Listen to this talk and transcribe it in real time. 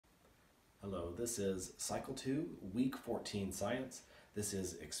Hello, this is Cycle 2, Week 14 Science. This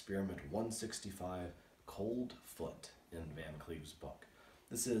is Experiment 165, Cold Foot in VanCleave's book.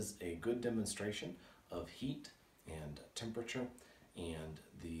 This is a good demonstration of heat and temperature and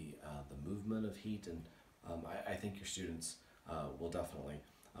the movement of heat, and I think your students will definitely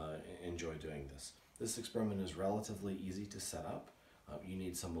enjoy doing this. This experiment is relatively easy to set up. You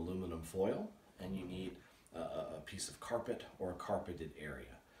need some aluminum foil and you need a piece of carpet or a carpeted area.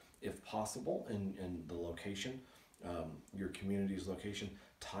 If possible, in the location, your community's location,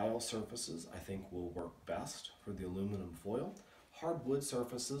 tile surfaces I think will work best for the aluminum foil. Hardwood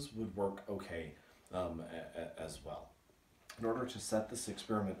surfaces would work okay as well. In order to set this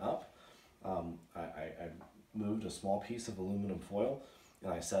experiment up, I moved a small piece of aluminum foil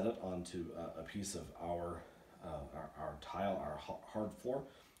and I set it onto a piece of our tile, our hard floor,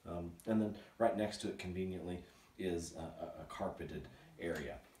 and then right next to it conveniently is a carpeted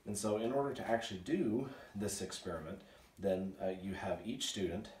area. And so in order to actually do this experiment, then you have each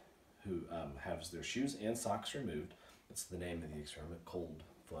student who has their shoes and socks removed. That's the name of the experiment, Cold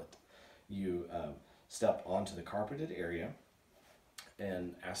Foot. You step onto the carpeted area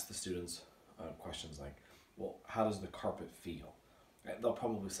and ask the students questions like, well, how does the carpet feel? They'll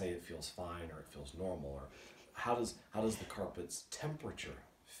probably say it feels fine or it feels normal, or how does the carpet's temperature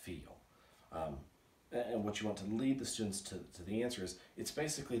feel? And what you want to lead the students to the answer is, it's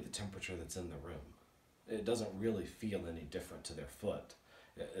basically the temperature that's in the room. It doesn't really feel any different to their foot.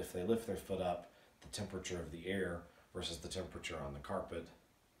 If they lift their foot up, the temperature of the air versus the temperature on the carpet,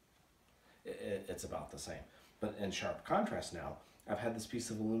 it's about the same. But in sharp contrast now, I've had this piece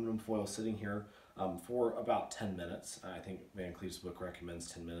of aluminum foil sitting here for about 10 minutes. I think VanCleave's book recommends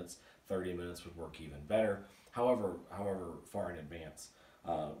 10 minutes. 30 minutes would work even better. However far in advance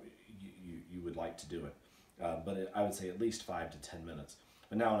you would like to do it. But I would say at least 5 to 10 minutes.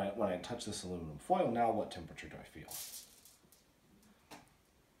 But now when I touch this aluminum foil, now what temperature do I feel?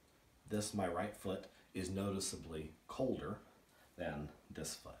 This, my right foot, is noticeably colder than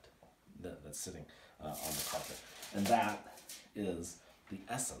this foot that's sitting on the carpet. And that is the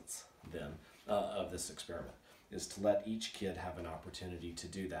essence then of this experiment, is to let each kid have an opportunity to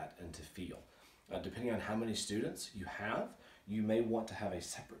do that and to feel. Depending on how many students you have, you may want to have a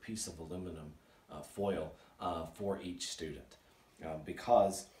separate piece of aluminum foil for each student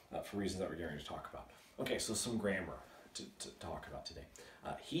because for reasons that we're going to talk about. Okay, so some grammar to talk about today.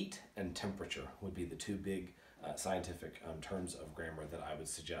 Heat and temperature would be the two big scientific terms of grammar that I would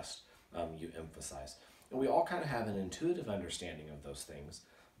suggest you emphasize. And we all kind of have an intuitive understanding of those things,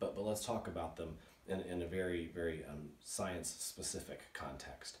 but let's talk about them in a very science-specific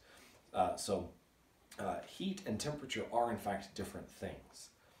context. Heat and temperature are in fact different things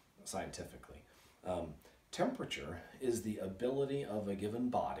scientifically. Temperature is the ability of a given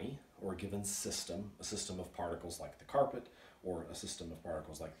body or a given system, a system of particles like the carpet or a system of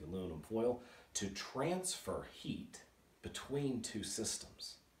particles like the aluminum foil, to transfer heat between two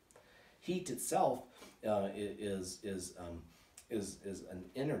systems. Heat itself is an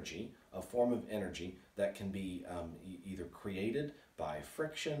energy, a form of energy that can be either created by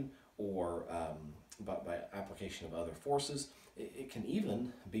friction or by application of other forces. It can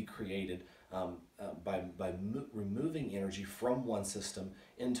even be created by removing energy from one system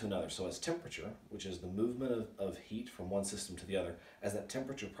into another. So as temperature, which is the movement of heat from one system to the other, as that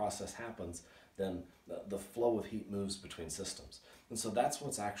temperature process happens, then the flow of heat moves between systems. And so that's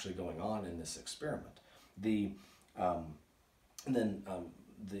what's actually going on in this experiment. The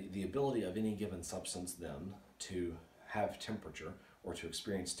ability of any given substance then to have temperature or to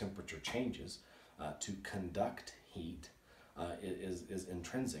experience temperature changes, to conduct heat, is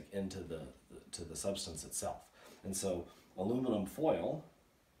intrinsic into the substance itself. And so aluminum foil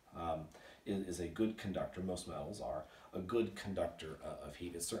is a good conductor. Most metals are a good conductor of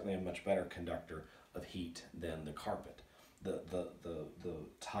heat. It's certainly a much better conductor of heat than the carpet. The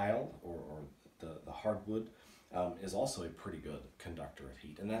tile or the hardwood is also a pretty good conductor of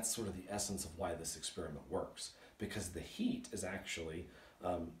heat. And that's sort of the essence of why this experiment works, because the heat is actually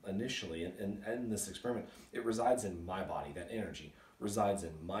initially, in this experiment, it resides in my body. That energy resides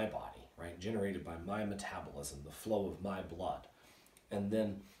in my body, right? Generated by my metabolism, the flow of my blood. And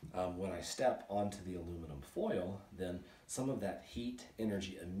then when I step onto the aluminum foil, then some of that heat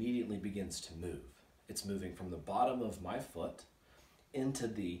energy immediately begins to move. It's moving from the bottom of my foot into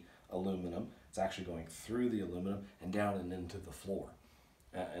the aluminum. It's actually going through the aluminum and down and into the floor.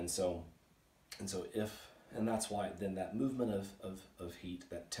 And that's why then that movement of heat,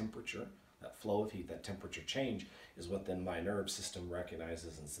 that temperature, that flow of heat, that temperature change is what then my nerve system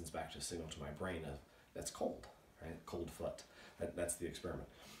recognizes and sends back to a signal to my brain of, that's cold, right? Cold foot. That's the experiment.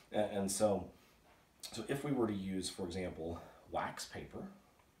 And so if we were to use, for example, wax paper,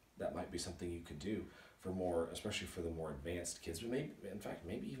 that might be something you could do for more, especially for the more advanced kids, but maybe, in fact,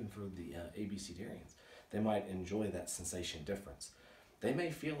 maybe even for the ABCDarians. They might enjoy that sensation difference. They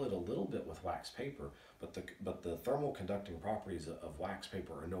may feel it a little bit with wax paper, but the thermal conducting properties of wax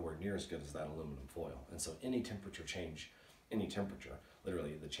paper are nowhere near as good as that aluminum foil. And so any temperature change, any temperature,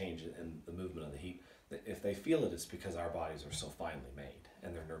 literally the change in the movement of the heat, if they feel it, it's because our bodies are so finely made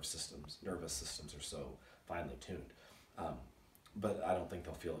and their nervous systems are so finely tuned. But I don't think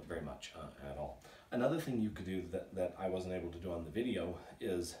they'll feel it very much at all. Another thing you could do that I wasn't able to do on the video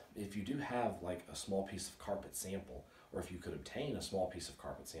is if you do have like a small piece of carpet sample, or if you could obtain a small piece of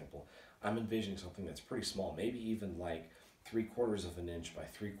carpet sample, I'm envisioning something that's pretty small, maybe even like 3/4 of an inch by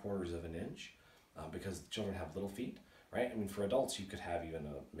 3/4 of an inch, because children have little feet, right? I mean, for adults, you could have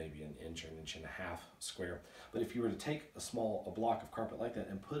even maybe an inch or an inch and a half square. But if you were to take a block of carpet like that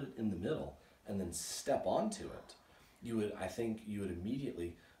and put it in the middle and then step onto it, I think you would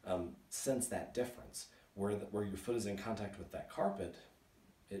immediately sense that difference. Where your foot is in contact with that carpet,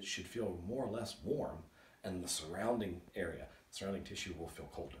 it should feel more or less warm, and the surrounding area, surrounding tissue will feel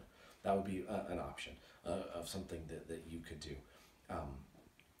colder. That would be an option of something that you could do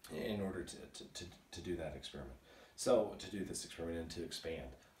in order to do that experiment. So to do this experiment and to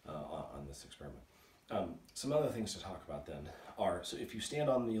expand on this experiment. Some other things to talk about then are, so if you stand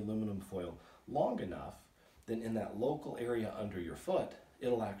on the aluminum foil long enough, then in that local area under your foot,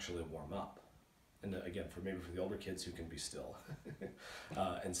 it'll actually warm up. And again, maybe for the older kids who can be still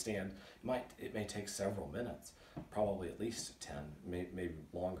and stand, it may take several minutes, probably at least 10, maybe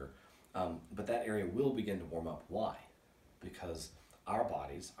longer. But that area will begin to warm up. Why? Because our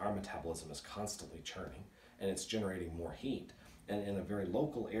bodies, our metabolism is constantly churning, and it's generating more heat. And in a very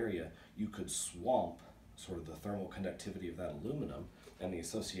local area, you could swamp sort of the thermal conductivity of that aluminum and the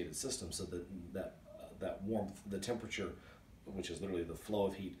associated system, so that warmth, the temperature, which is literally the flow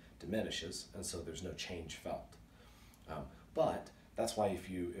of heat, diminishes, and so there's no change felt. But that's why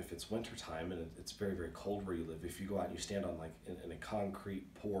if it's winter time and it's very, very cold where you live, if you go out and you stand on like in a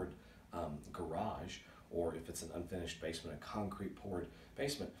concrete poured garage, or if it's an unfinished basement, a concrete poured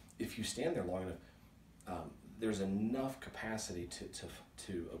basement, if you stand there long enough, there's enough capacity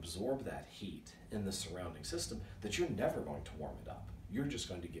to absorb that heat in the surrounding system that you're never going to warm it up. You're just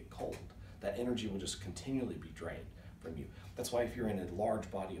going to get cold. That energy will just continually be drained from you. That's why if you're in a large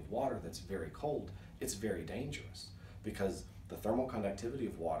body of water that's very cold, it's very dangerous, because the thermal conductivity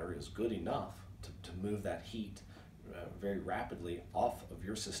of water is good enough to move that heat very rapidly off of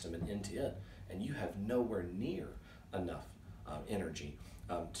your system and into it, and you have nowhere near enough energy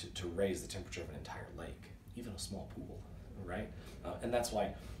to raise the temperature of an entire lake, even a small pool, right? And that's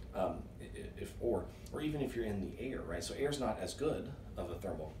why, or even if you're in the air, right? So air's not as good of a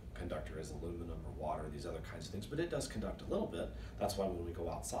thermal conductor as aluminum or water, these other kinds of things, but it does conduct a little bit. That's why when we go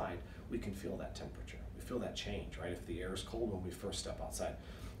outside, we can feel that temperature. We feel that change, right? If the air is cold when we first step outside.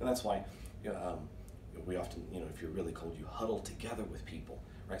 And that's why we often, if you're really cold, you huddle together with people,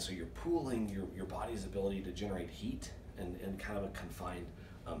 right? So you're pooling your body's ability to generate heat in kind of a confined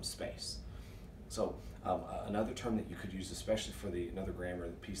space. So another term that you could use, especially for another grammar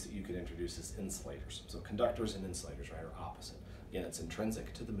piece that you could introduce, is insulators. So conductors and insulators, right, are opposite. Again, it's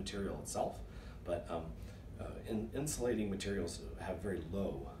intrinsic to the material itself, but insulating materials have very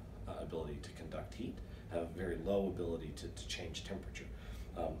low ability to conduct heat, have very low ability to change temperature.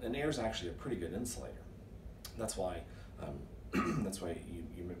 And air is actually a pretty good insulator. That's why that's why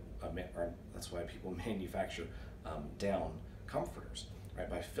that's why people manufacture down comforters, right?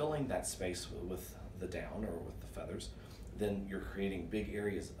 By filling that space with the down or with the feathers, then you're creating big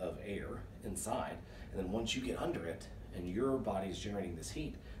areas of air inside, and then once you get under it and your body is generating this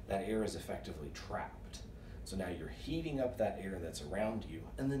heat, that air is effectively trapped. So now you're heating up that air that's around you,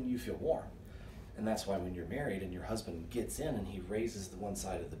 and then you feel warm. And that's why when you're married and your husband gets in and he raises the one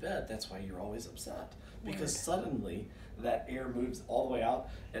side of the bed, that's why you're always upset. Because suddenly that air moves all the way out,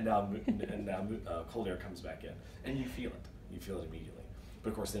 and now cold air comes back in. And you feel it. You feel it immediately. But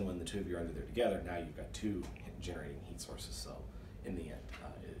of course, then when the two of you are under there together, now you've got two generating heat sources. So in the end,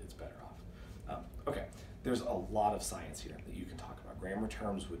 it's better off. Okay, there's a lot of science here that you can talk about. Grammar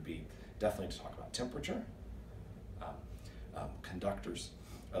terms would be definitely to talk about temperature, conductors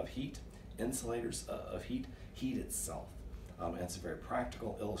of heat, insulators of heat, heat itself. And it's a very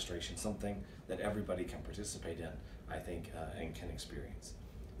practical illustration, something that everybody can participate in, I think, and can experience.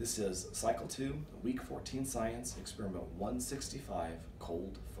 This is Cycle 2, Week 14 Science, Experiment 165,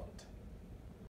 Cold Foot.